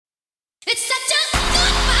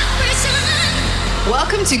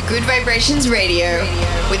Welcome to Good Vibrations Radio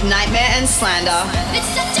with Nightmare and Slander.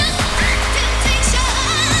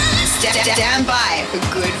 Stand by for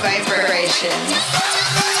Good Vibrations.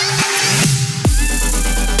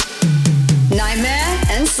 Nightmare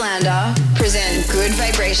and Slander present Good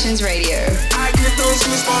Vibrations Radio. I get those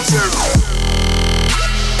goosebumps.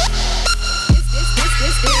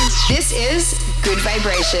 This is Good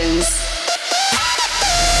Vibrations.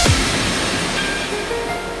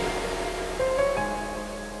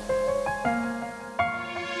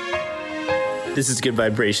 This is Good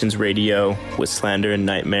Vibrations Radio with Slander and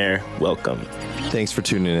Nightmare. Welcome. Thanks for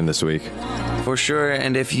tuning in this week. For sure,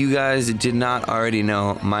 and if you guys did not already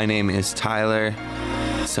know, my name is Tyler.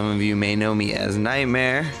 Some of you may know me as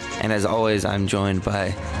Nightmare, and as always, I'm joined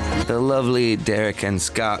by the lovely Derek and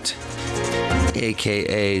Scott,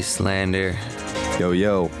 aka Slander. Yo,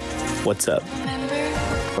 yo. What's up?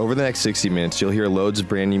 Over the next 60 minutes, you'll hear loads of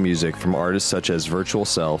brand new music from artists such as Virtual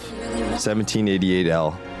Self,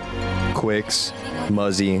 1788L, Quicks,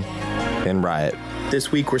 Muzzy, and Riot.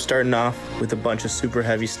 This week we're starting off with a bunch of super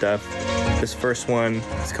heavy stuff. This first one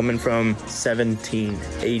is coming from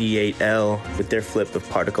 1788L with their flip of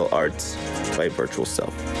Particle Arts by Virtual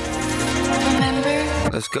Self.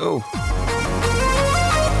 Let's go.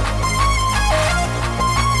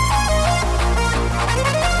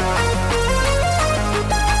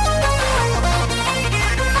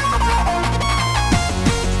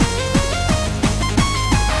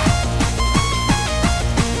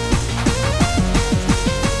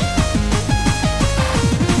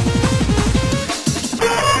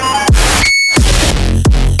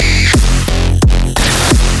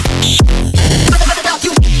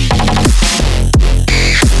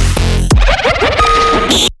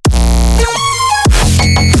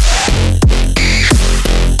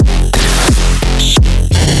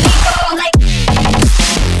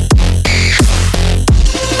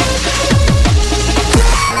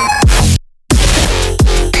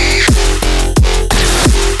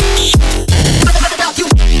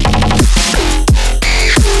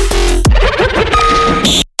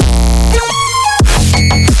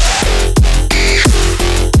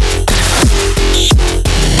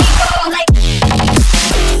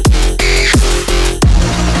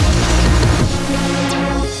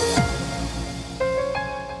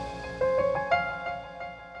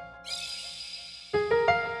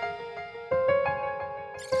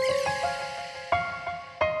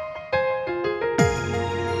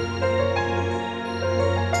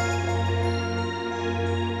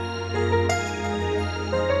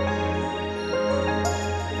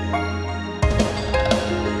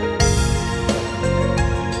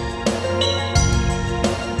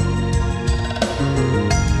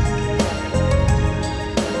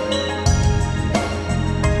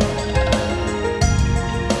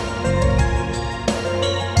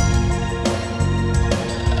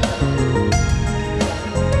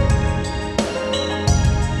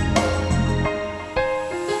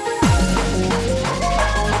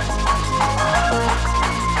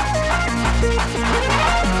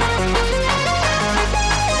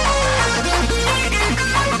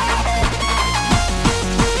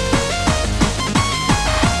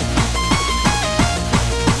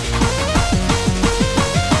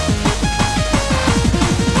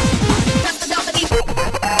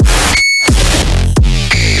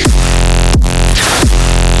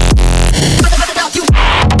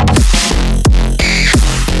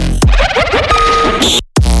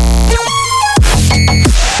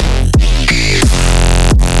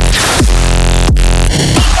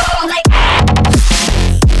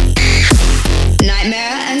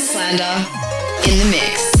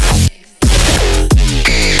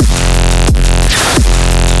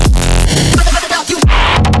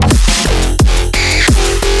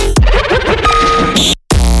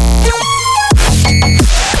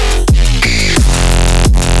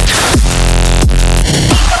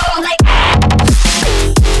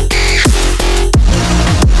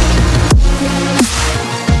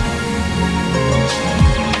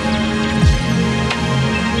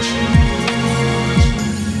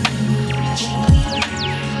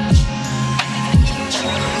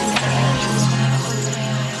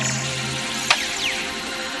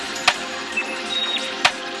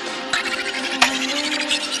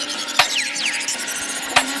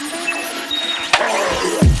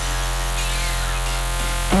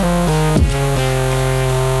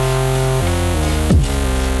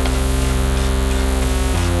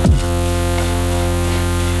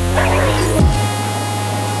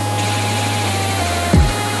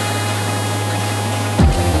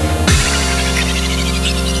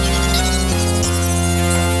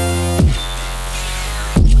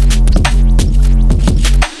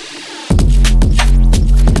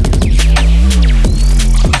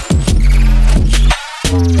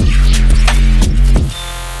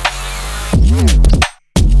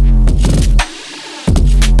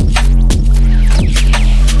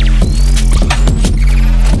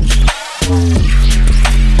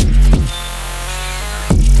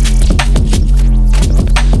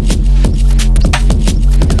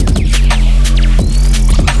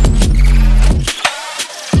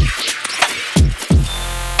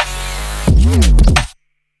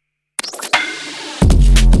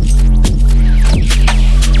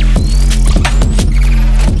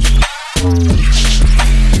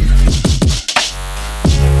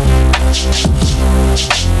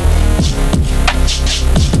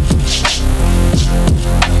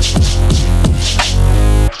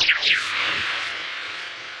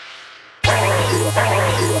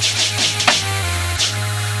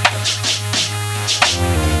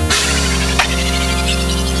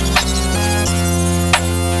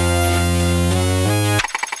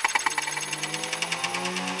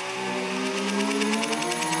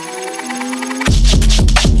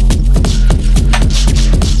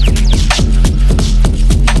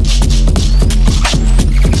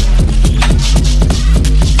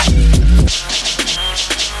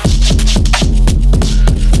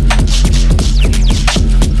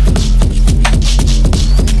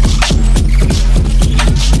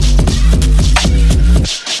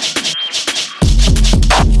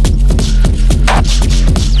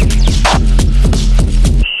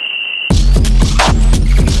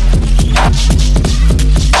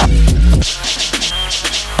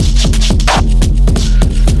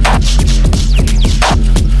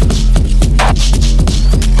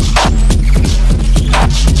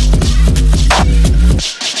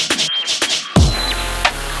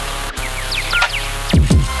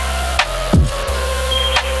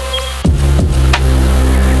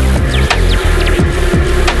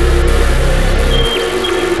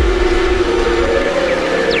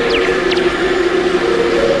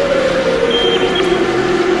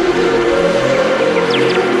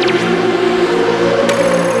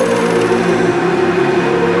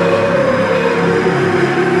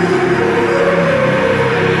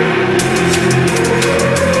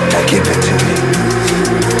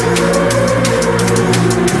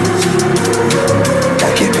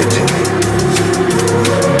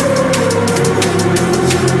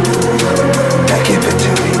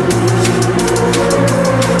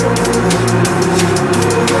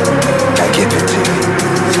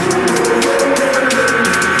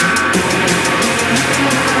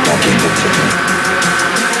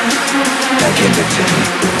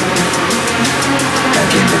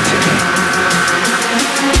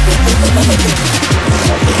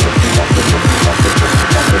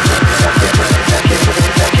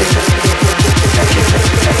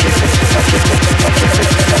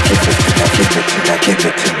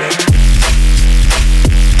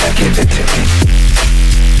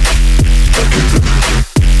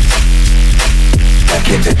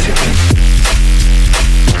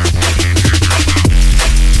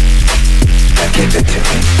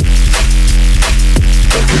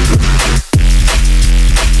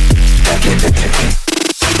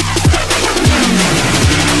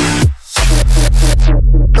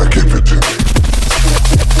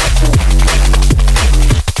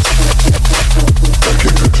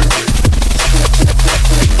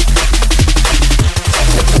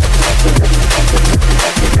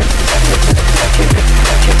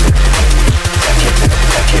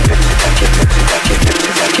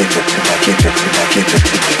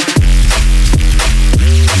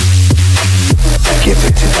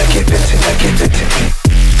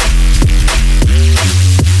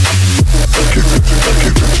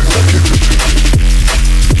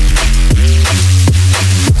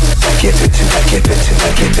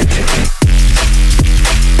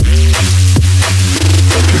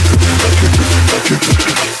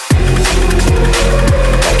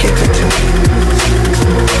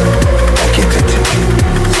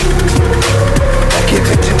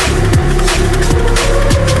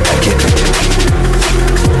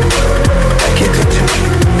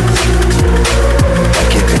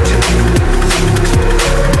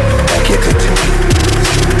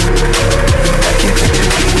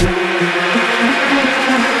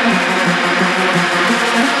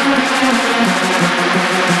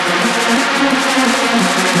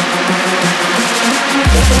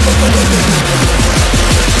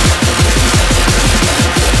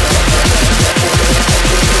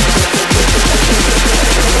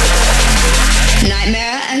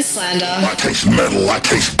 Nightmare and Slander. I taste metal, I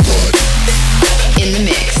taste blood. In the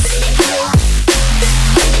mix.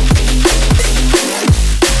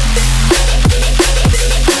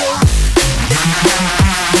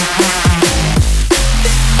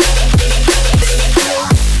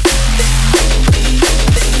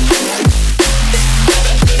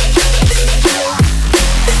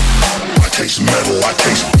 I taste metal, I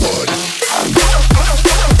taste blood.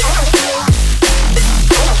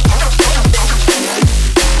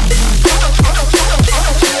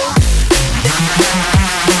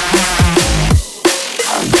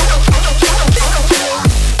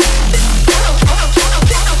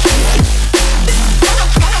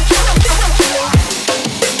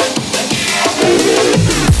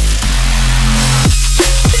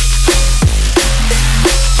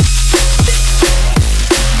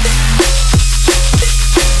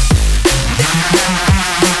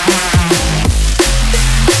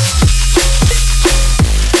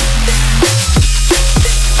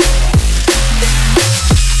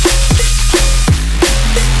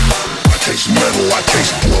 I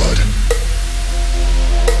taste blood.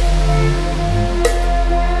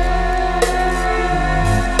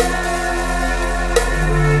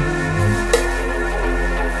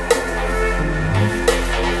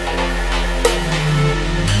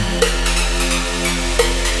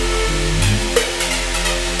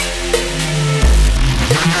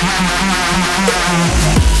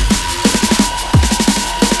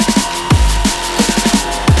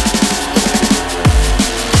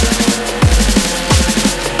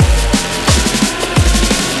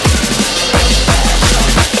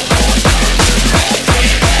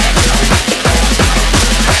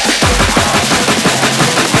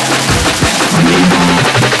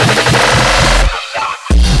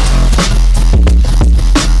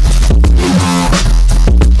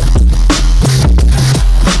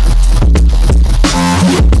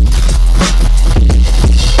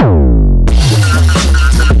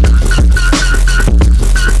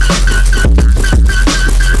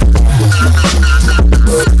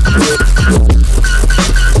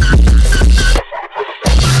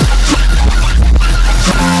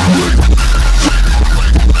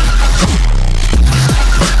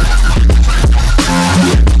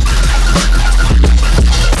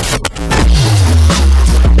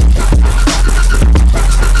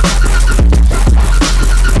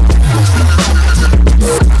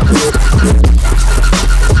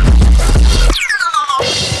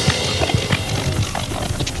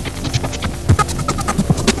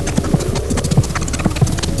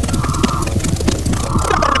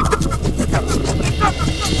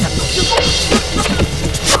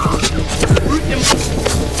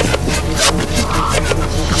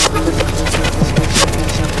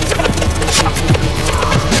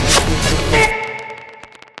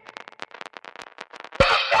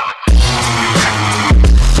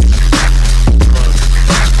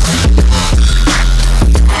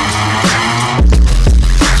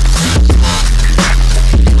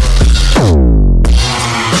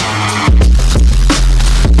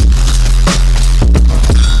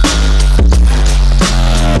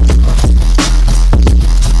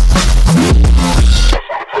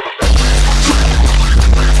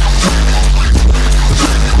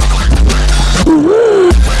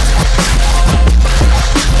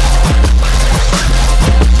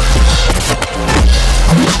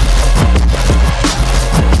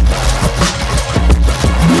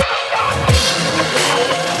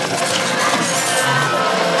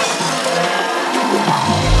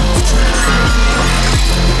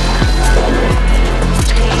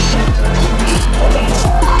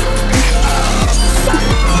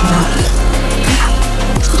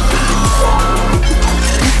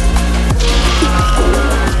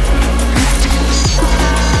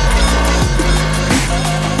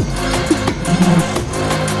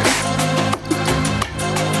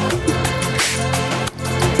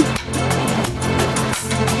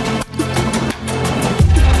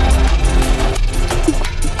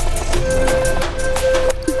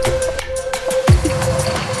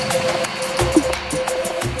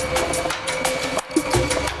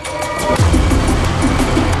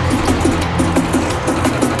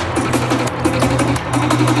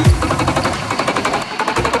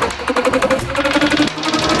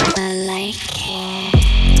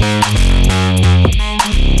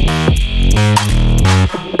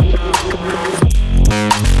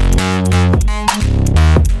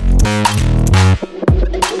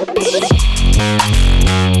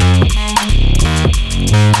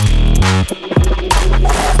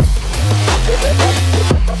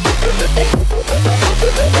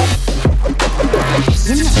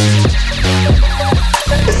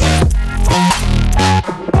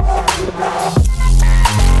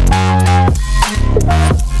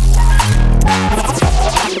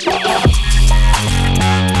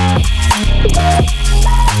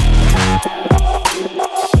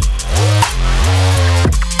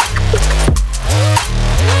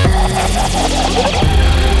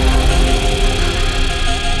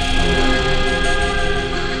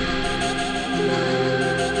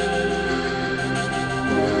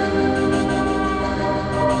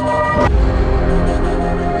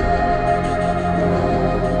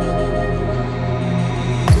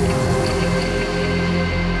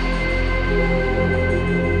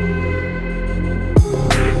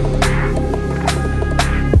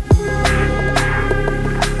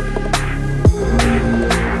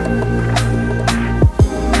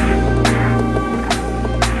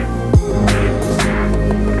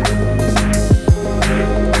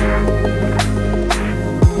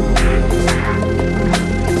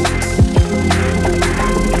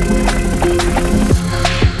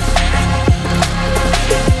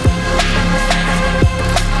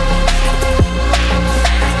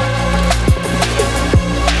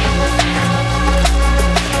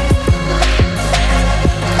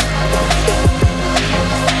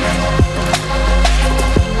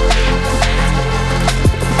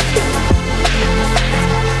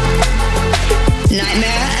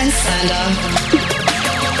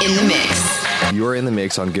 You're in the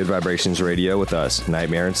mix on Good Vibrations Radio with us,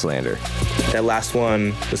 Nightmare and Slander. That last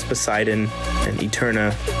one was Poseidon and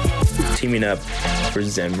Eterna teaming up for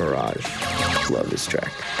Zen Mirage. Love this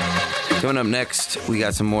track. Coming up next, we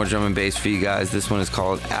got some more drum and bass for you guys. This one is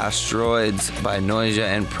called Asteroids by Noisia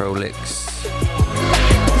and Prolix.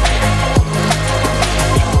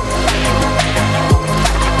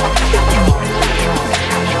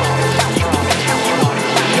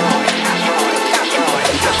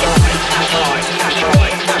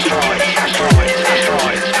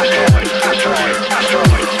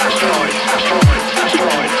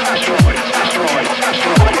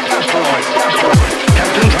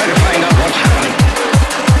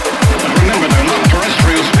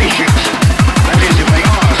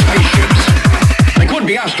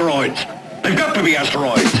 Asteroids. They've got to be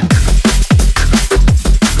asteroids.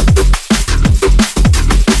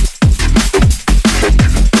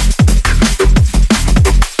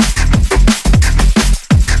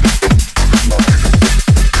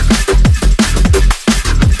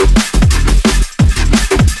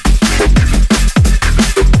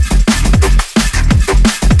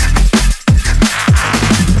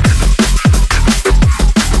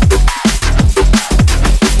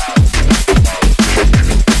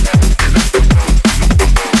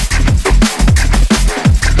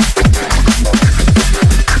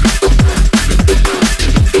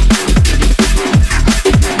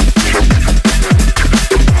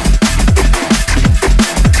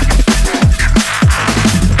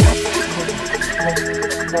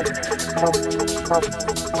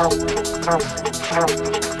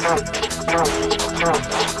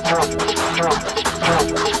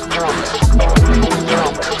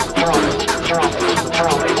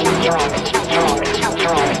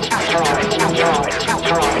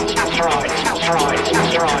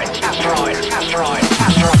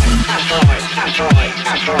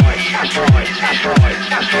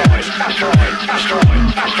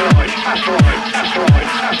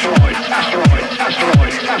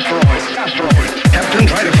 Captain,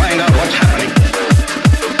 try to find out what's happening.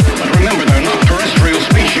 But remember, they're not terrestrial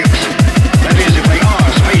spaceships. That is, if they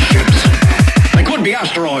are spaceships. They could be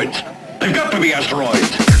asteroids. They've got to be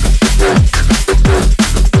asteroids.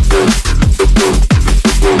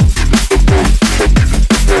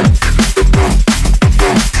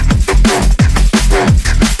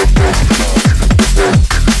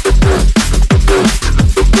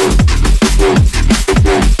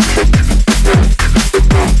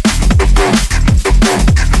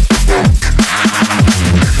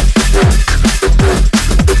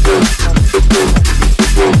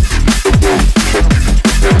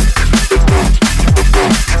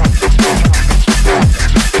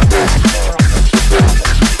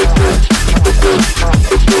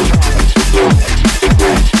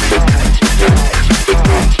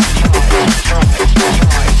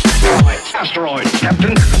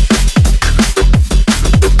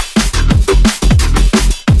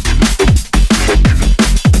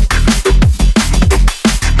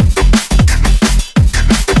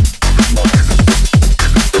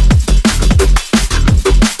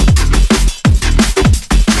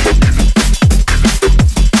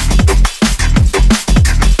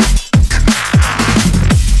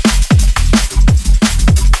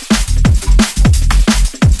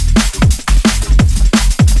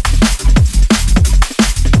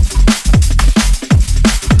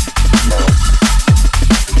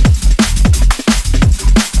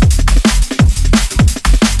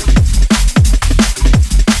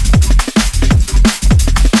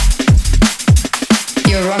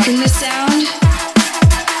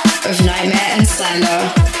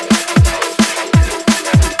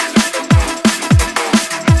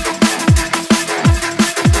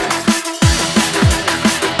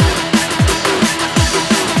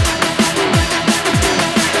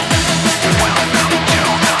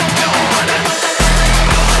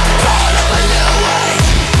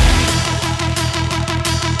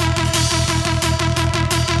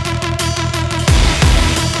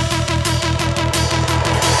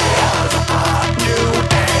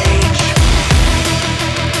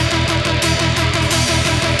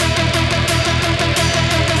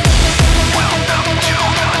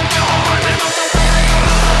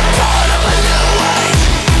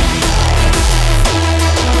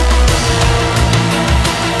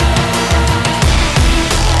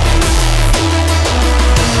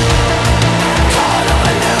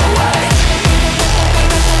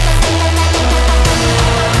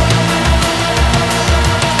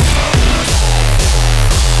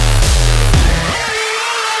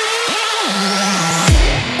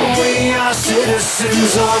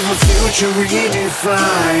 Citizens of a future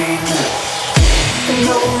redefined.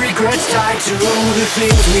 No regrets tied to the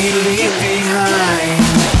things we leave behind.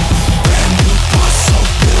 Brand new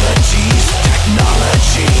possibilities,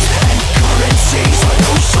 technologies, and currencies. A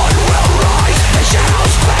new sun will rise, the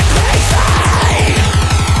shadows quickly fade.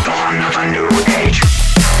 Dawn of a new age.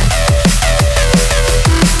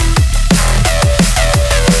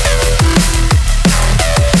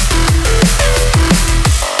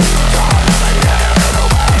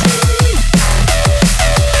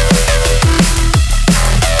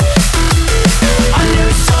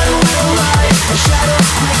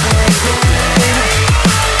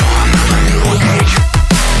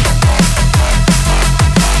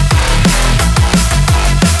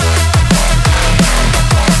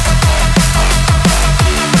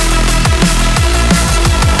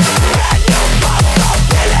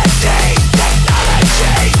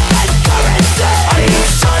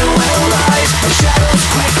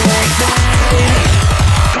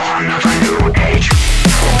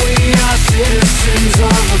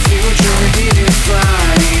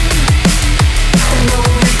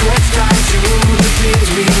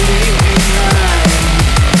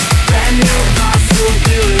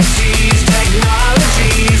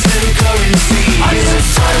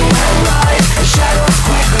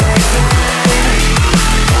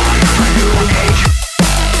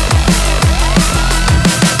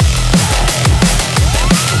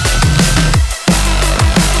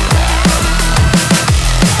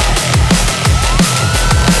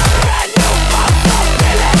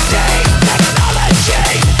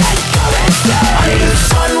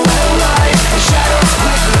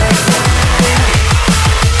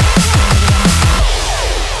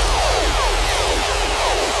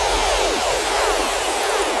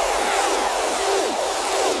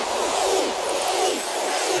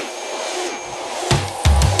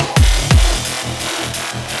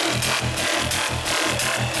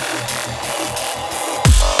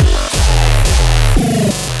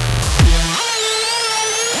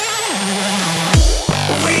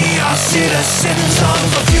 Citizens of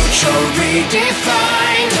a future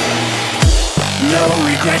redefined. No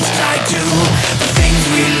regrets tied to the things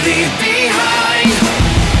we leave behind.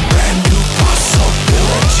 Brand new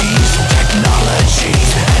possibilities,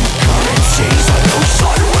 technologies, and currencies. A new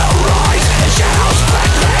sun will rise, and shadows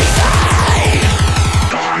quickly fade.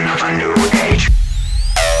 Dawn of a new age.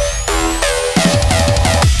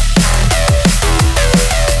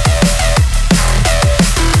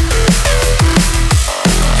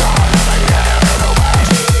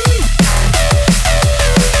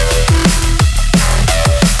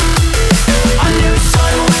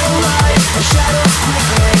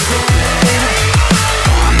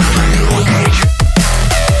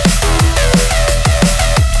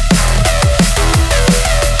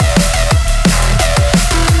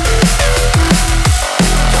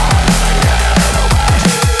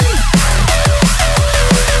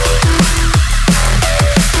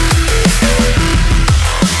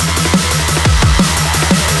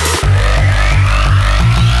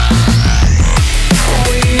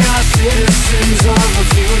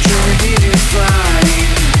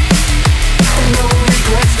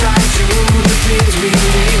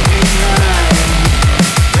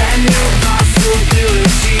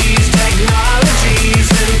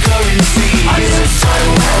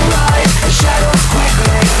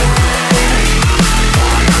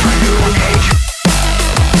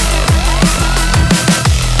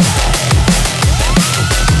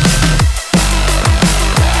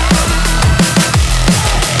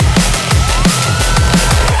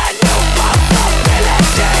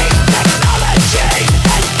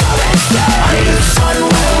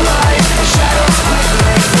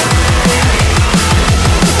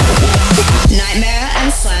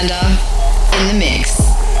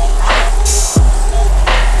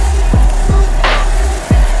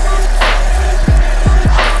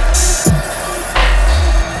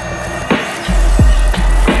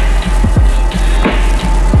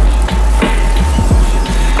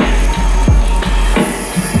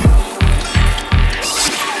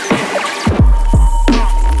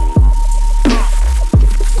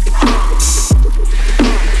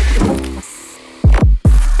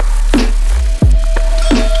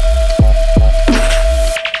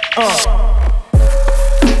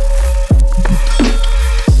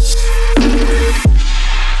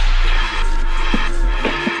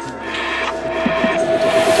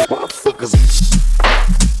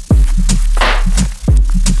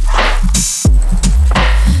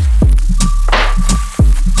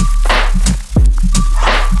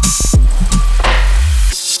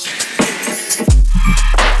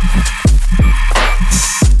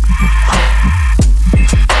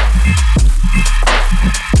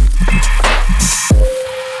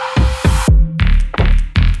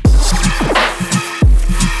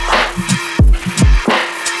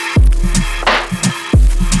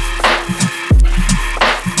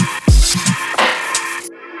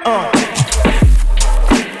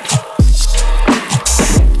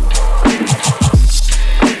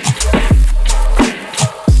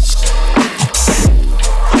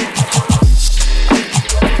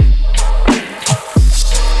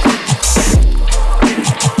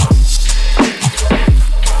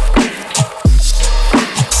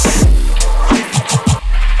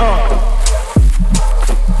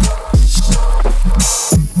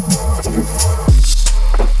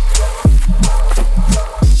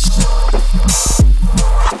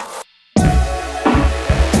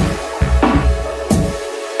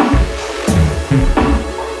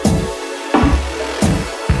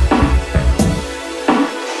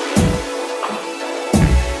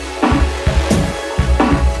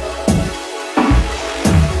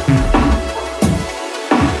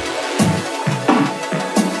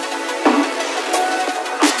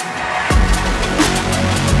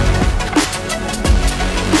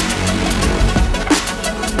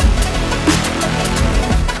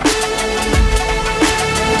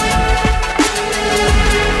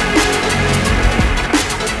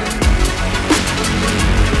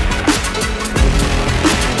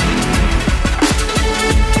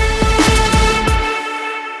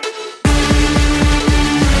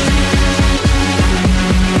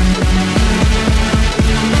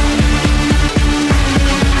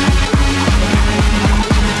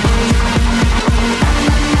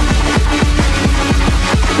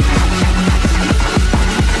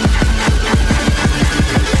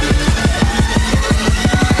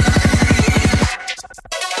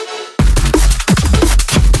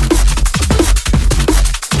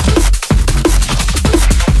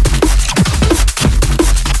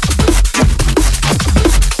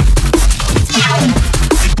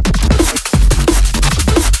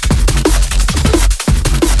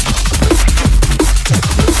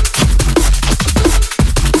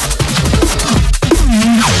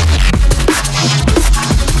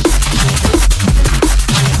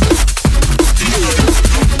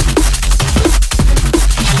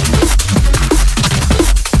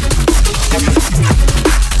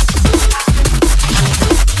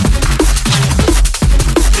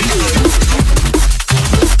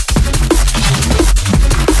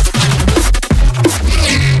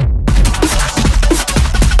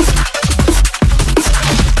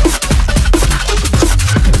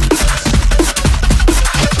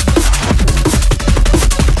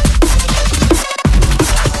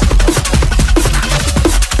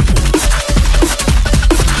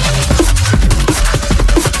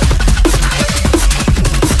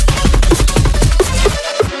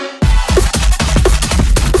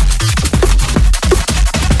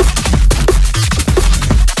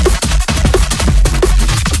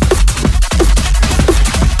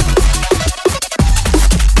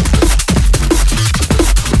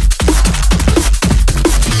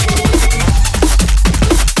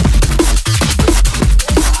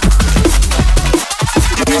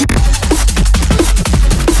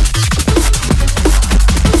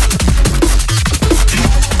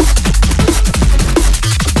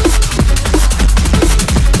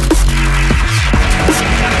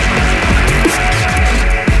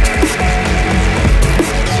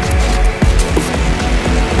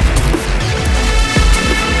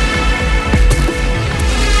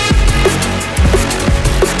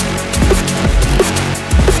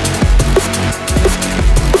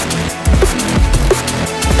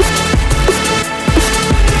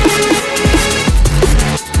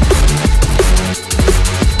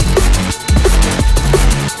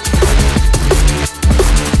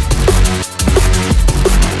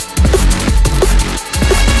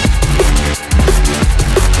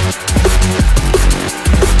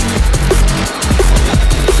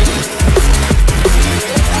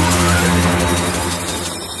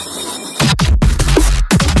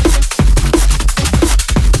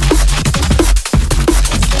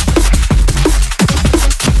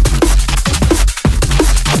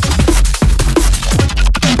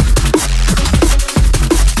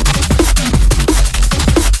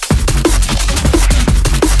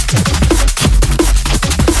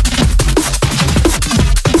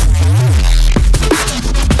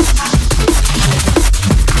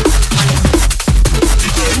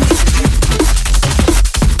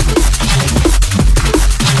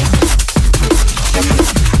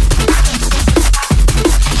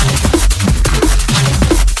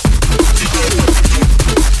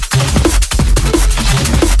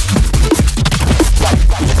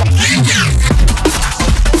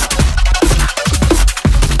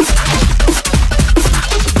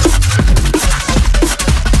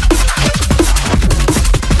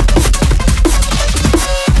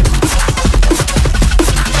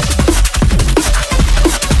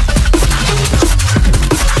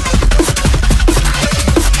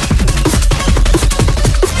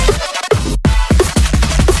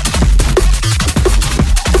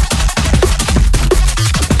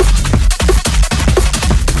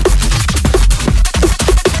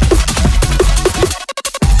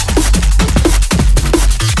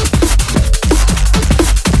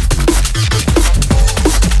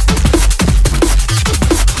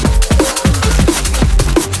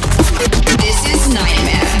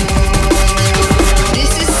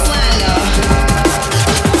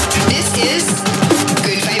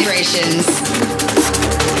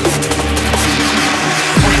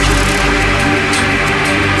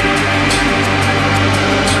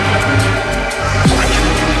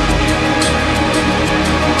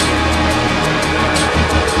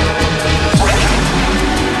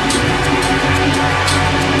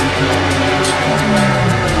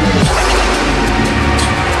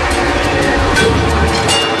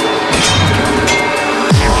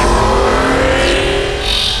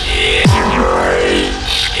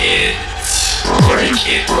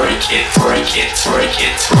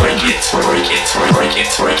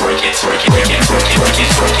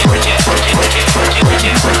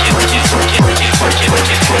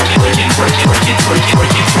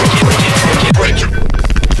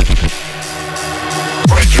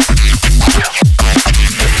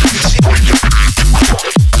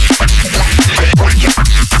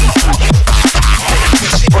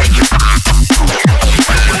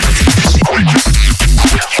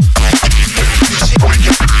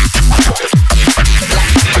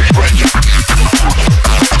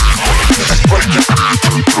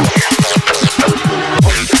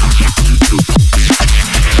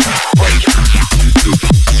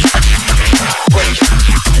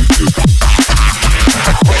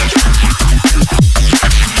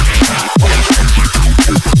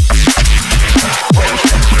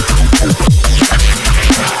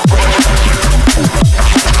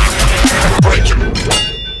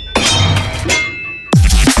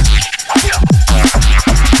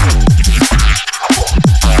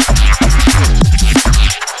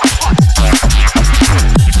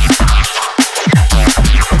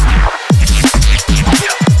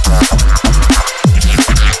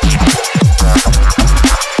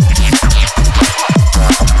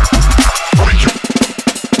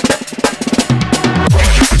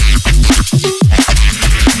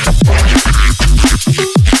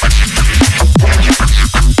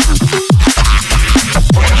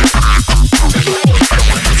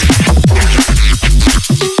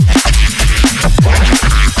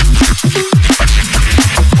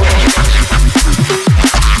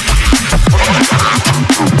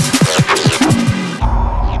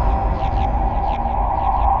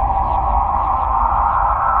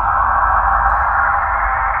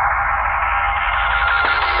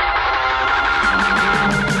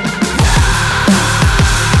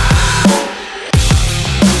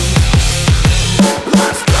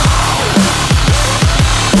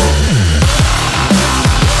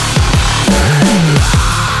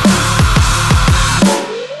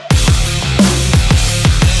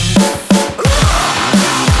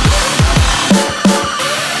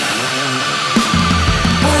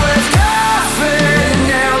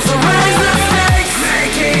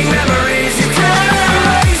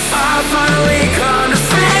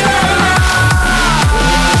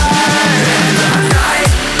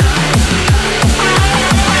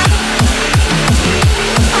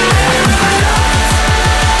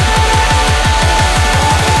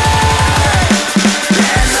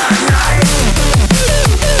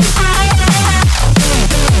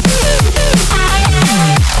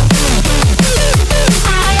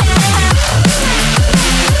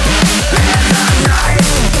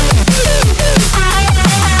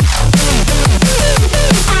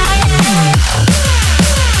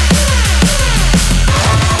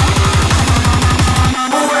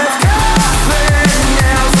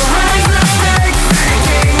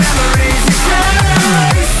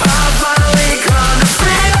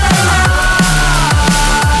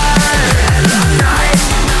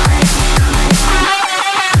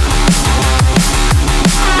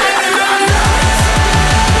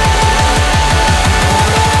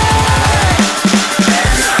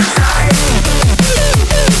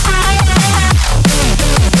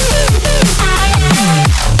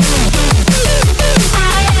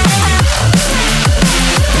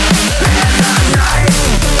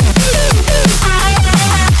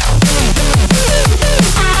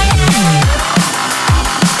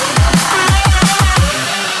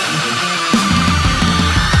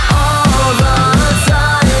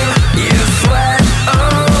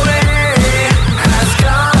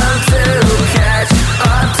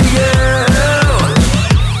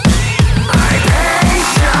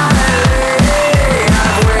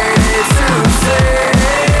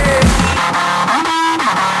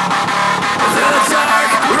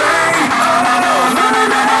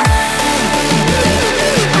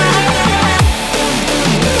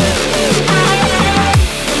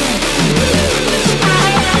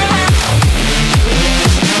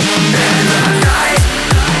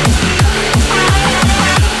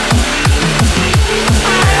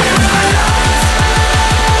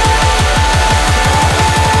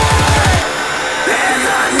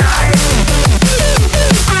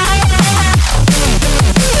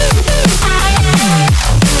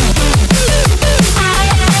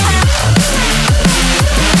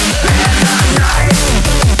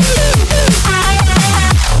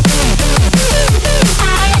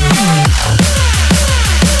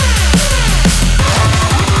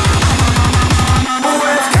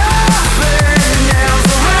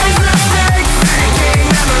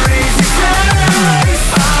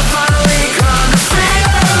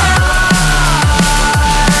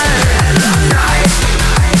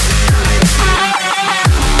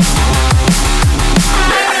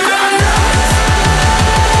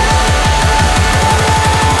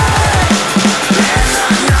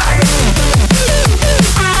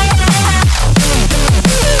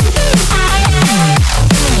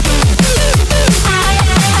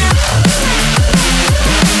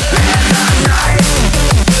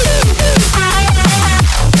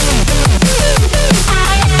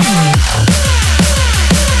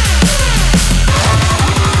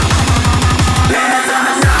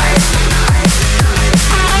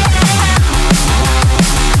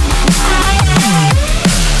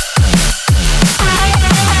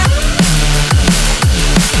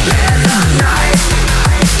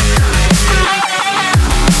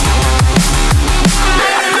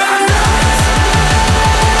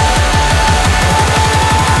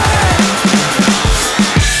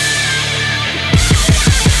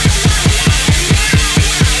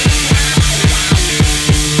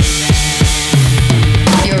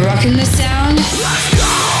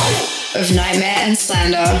 Nightmare and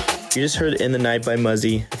Slander. You just heard In the Night by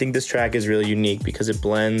Muzzy. I think this track is really unique because it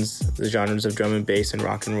blends the genres of drum and bass and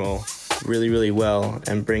rock and roll really, really well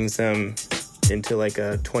and brings them into like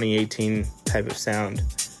a 2018 type of sound.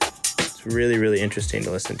 It's really, really interesting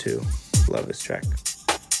to listen to. Love this track.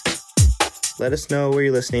 Let us know where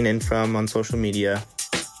you're listening in from on social media.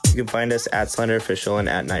 You can find us at Slender Official and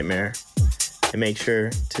at Nightmare. And make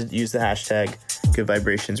sure to use the hashtag Good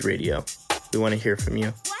Vibrations Radio. We want to hear from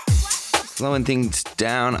you. Slowing things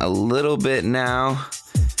down a little bit now.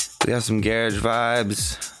 We have some garage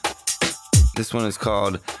vibes. This one is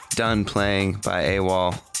called Done Playing by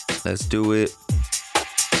AWOL. Let's do it.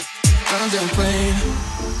 I'm done playing,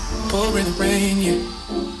 pouring the rain,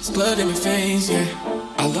 yeah. It's blood in my veins,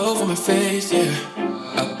 yeah. All over my face, yeah.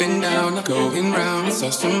 Up and down, I'm going round, so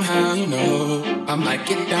somehow, you know, I might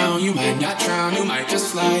get down, you might not drown, you might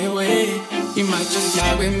just fly away. You might just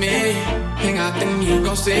fly with me, hang out, then you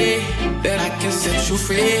gon' see that I can set you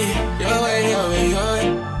free. Your way, your way, your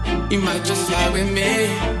way. You might just fly with me,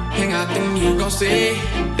 hang out, then you gon' see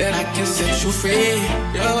that I can set you free.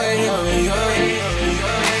 Your way, your way, your way, your way,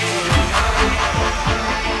 your way.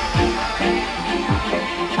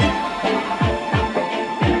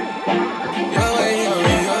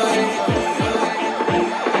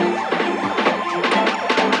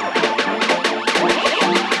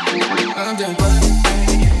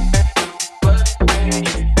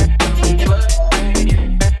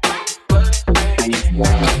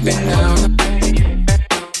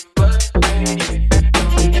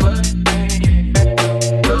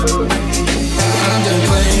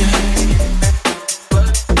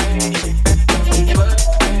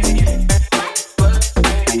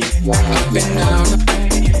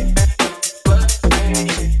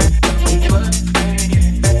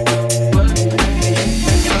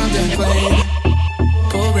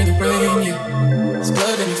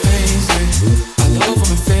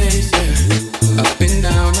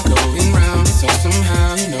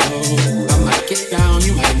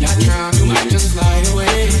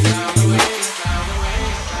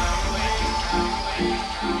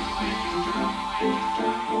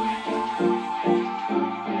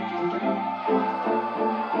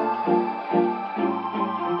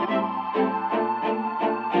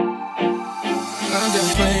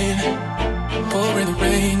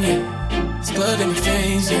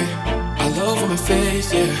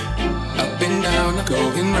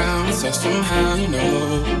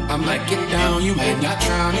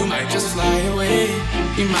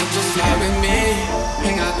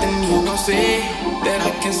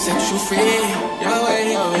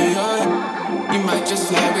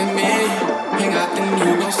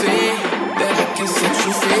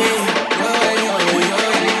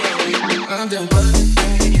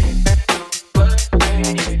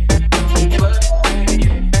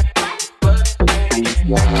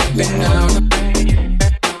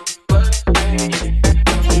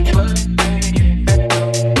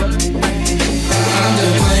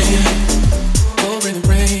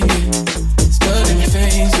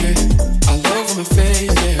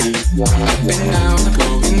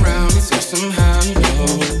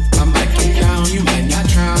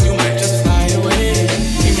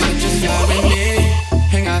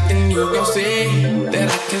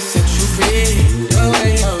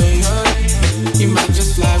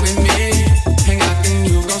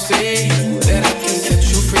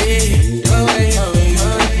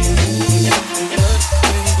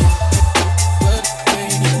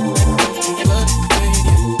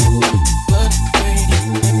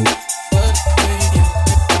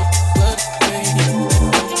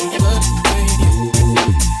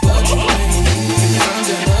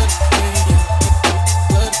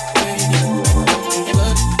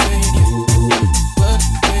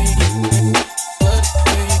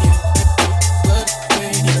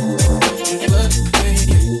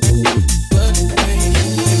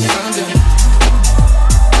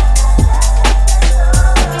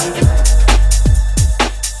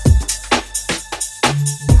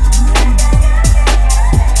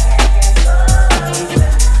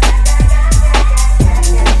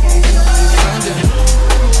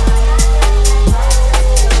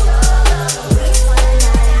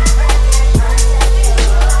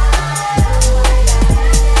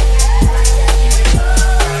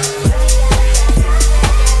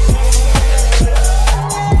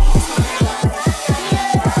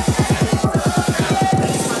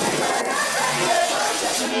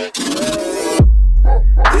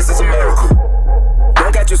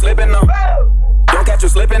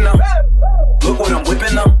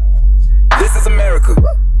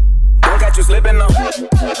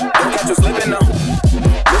 Don't catch you slipping now.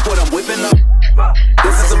 Look what I'm whipping up.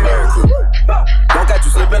 This is America.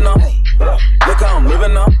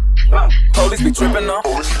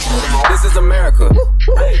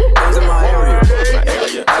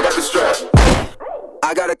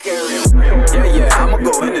 carry 'em. Yeah, I'ma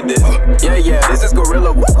go into this. Yeah, this is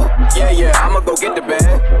Gorilla. Yeah, I'ma go get the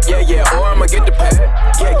bag. Yeah, or I'ma get the pad.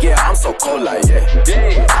 Yeah, I'm so cold like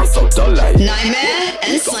yeah. I'm so dull like Nightmare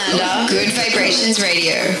and Slander. Good Vibrations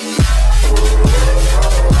Radio.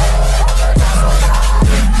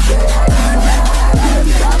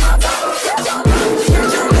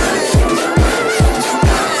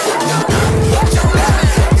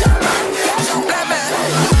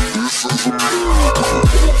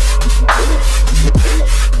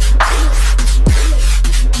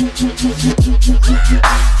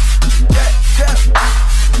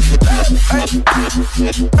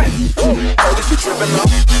 Oh, this you trippin' up?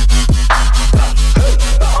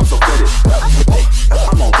 I'm so pretty.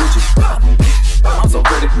 I'm on Gucci. I'm so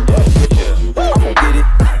pretty. I'm gon' get it.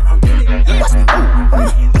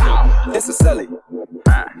 This is Sally.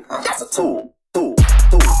 That's a tool.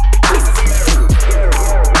 This is America.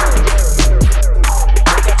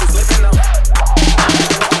 They got you slipping up.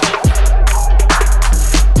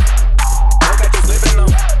 They got you slipping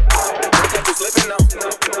up. They got you slipping up.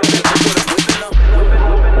 They put a whipping up.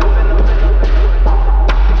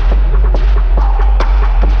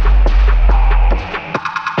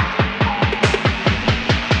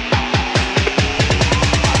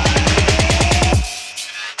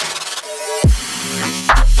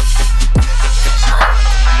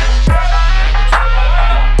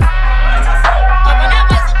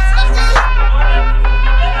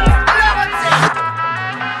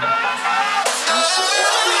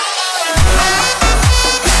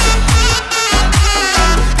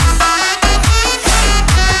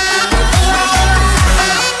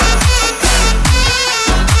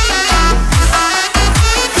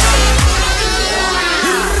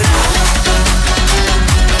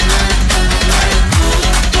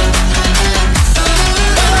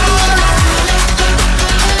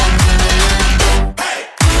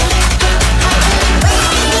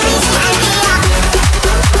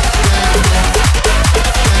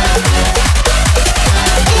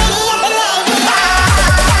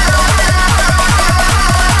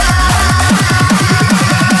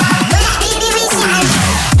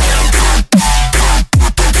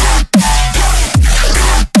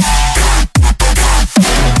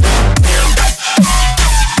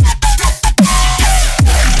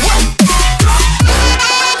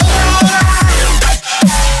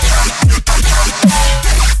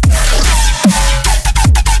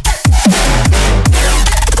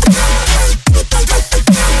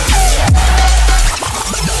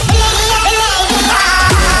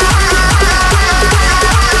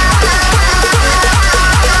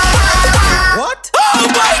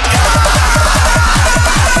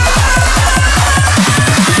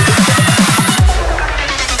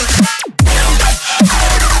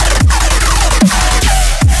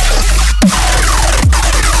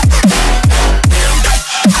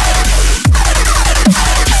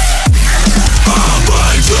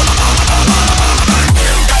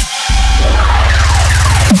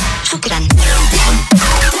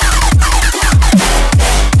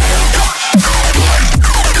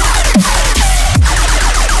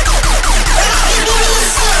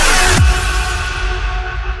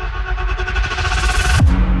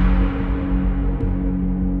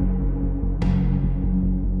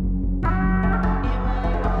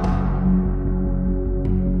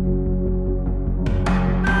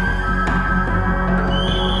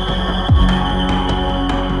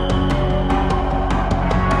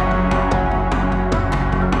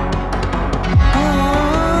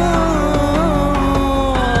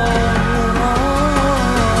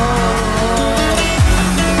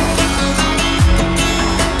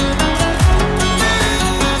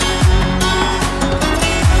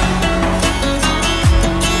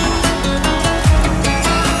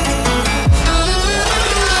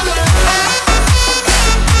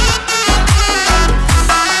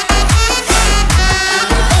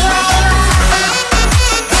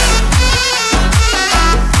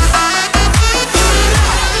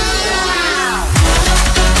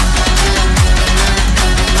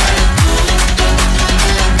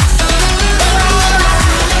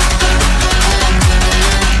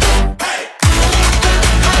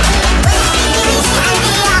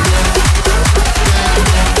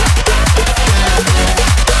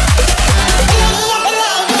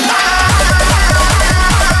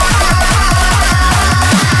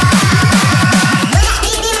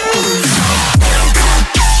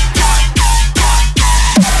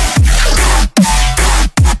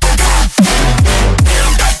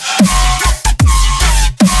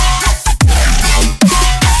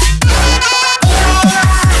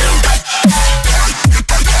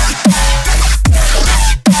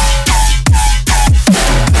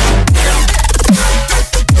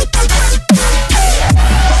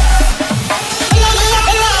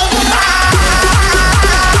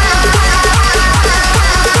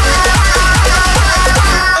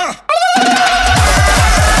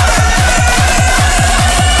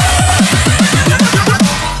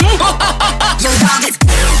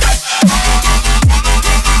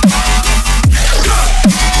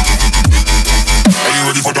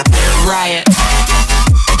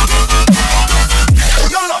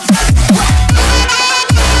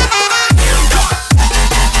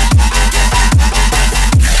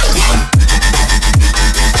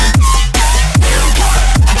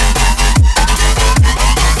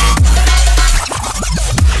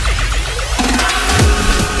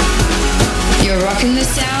 rocking the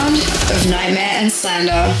sound of Nightmare and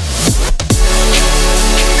Slander.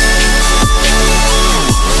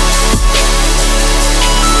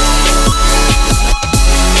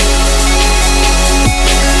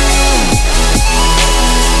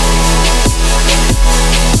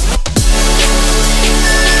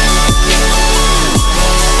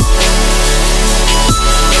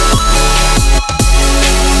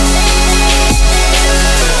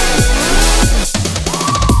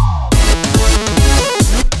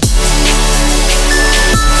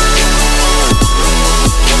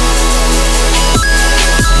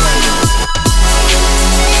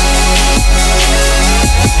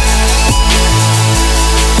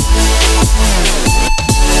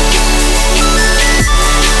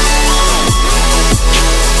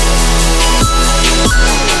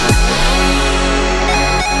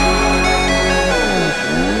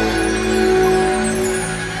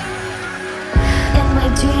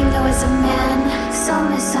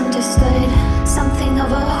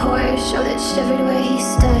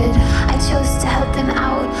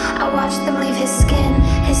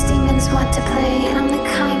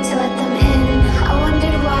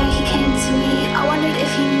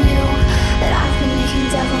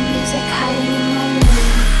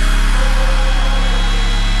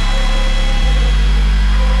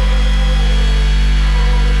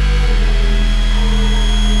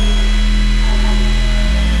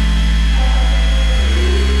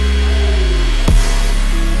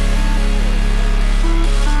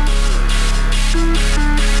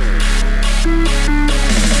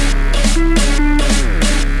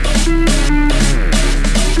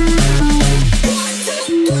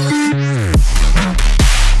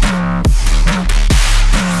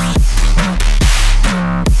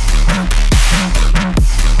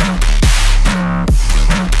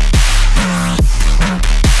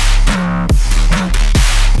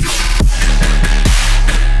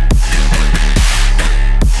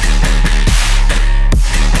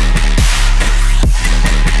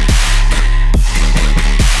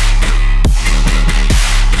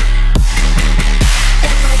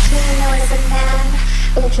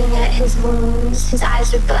 His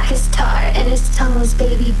eyes were black as tar and his tongue was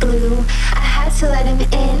baby blue. I had to let him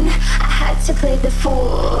in, I had to play the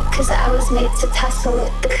fool, 'cause I was made to tussle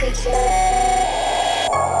with the creature.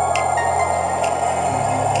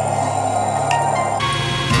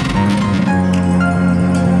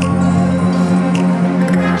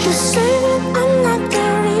 You say that I'm not the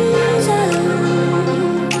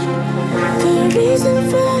reason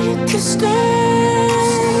for you to stay.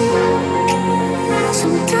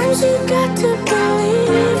 Sometimes you got to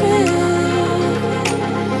believe it.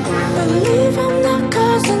 Believe I'm not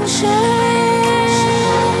causing shame.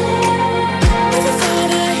 Every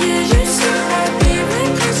thought I hear you say, I'll be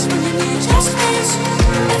reckless when you need your space.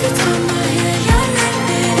 Every time I hear your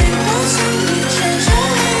name, it won't seem to change your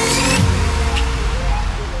ways.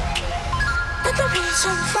 But the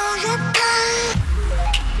reason for your pain,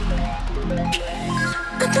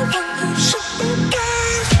 but the one who should be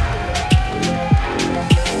brave.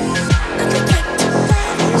 Not the type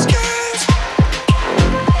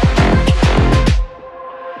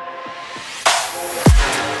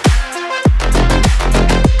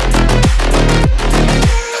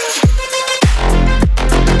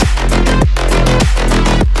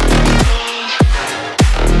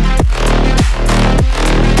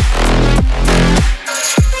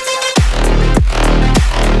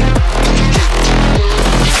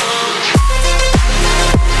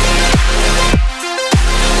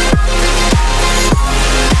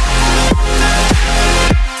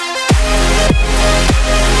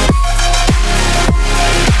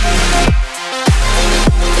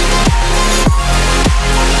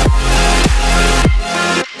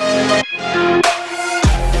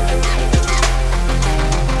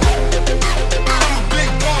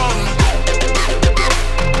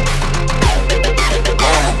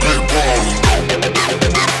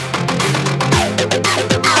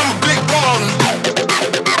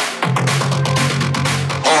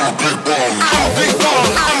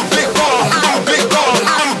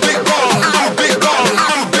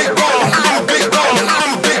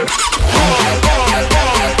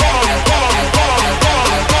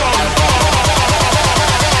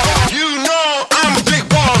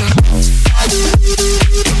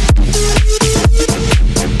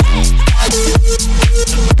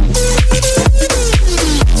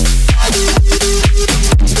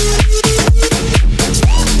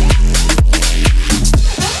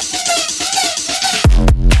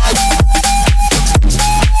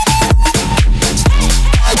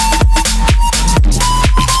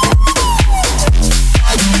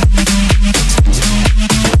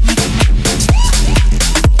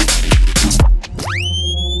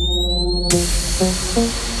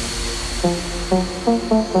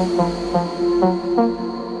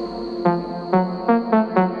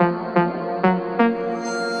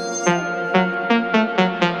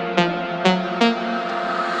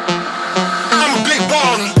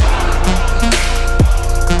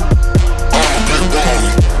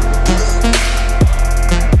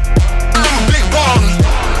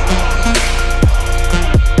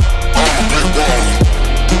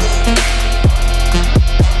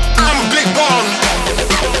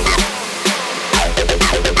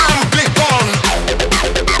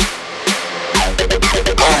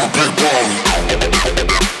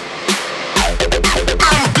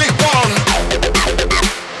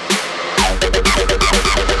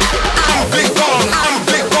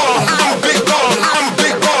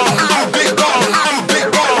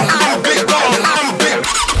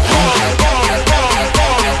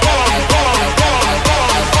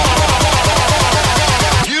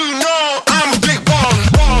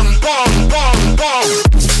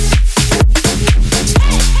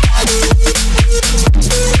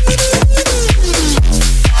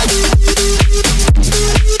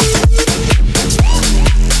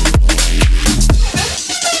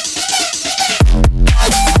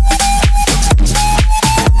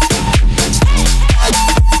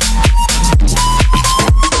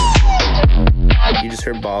She's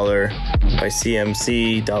Her Baller by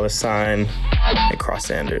CMC, Dollar Sign, and Cross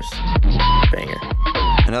Sanders. Banger.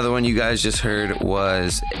 Another one you guys just heard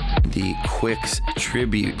was the Quix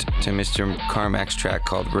tribute to Mr. Carmack's track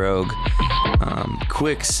called Rogue.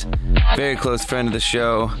 Quix, very close friend of the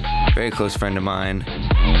show, very close friend of mine.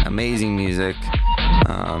 Amazing music.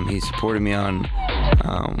 He supported me on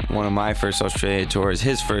one of my first Australia tours,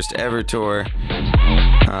 his first ever tour,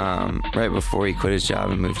 right before he quit his job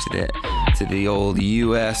and moved to the old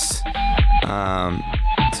US.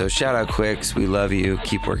 So shout out Quix, we love you,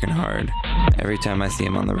 keep working hard. Every time I see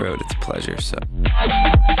him on the road, it's a pleasure. So,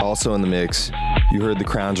 also in the mix, you heard the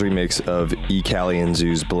Crowns remix of E. Cali and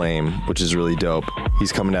Zoo's Blame, which is really dope.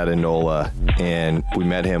 He's coming out of NOLA, and we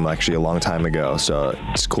met him actually a long time ago, so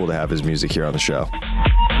it's cool to have his music here on the show.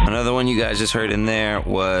 Another one you guys just heard in there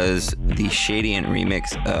was the Shadient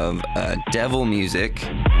remix of Devil Music,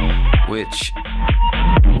 which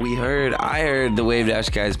I heard the Wave Dash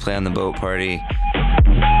guys play on the boat party,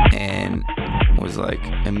 and was like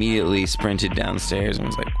immediately sprinted downstairs and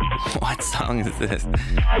was like, what song is this?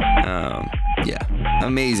 Yeah,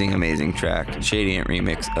 amazing track. Shadient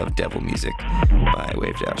remix of Devil Music by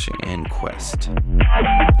Wave Dashing and Quest.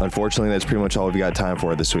 Unfortunately, that's pretty much all we've got time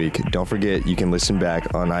for this week. Don't forget, you can listen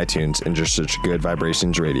back on iTunes and just search Good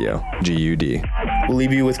Vibrations Radio, GUD. We'll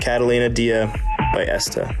leave you with Catalina Dia by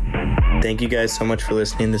Esta. Thank you guys so much for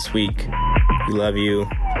listening this week. We love you.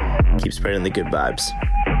 Keep spreading the good vibes.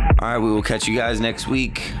 All right, we will catch you guys next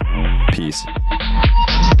week. Peace.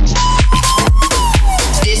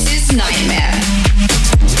 This is Nightmare.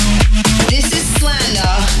 This is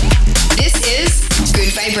Slander. This is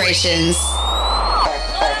Good Vibrations.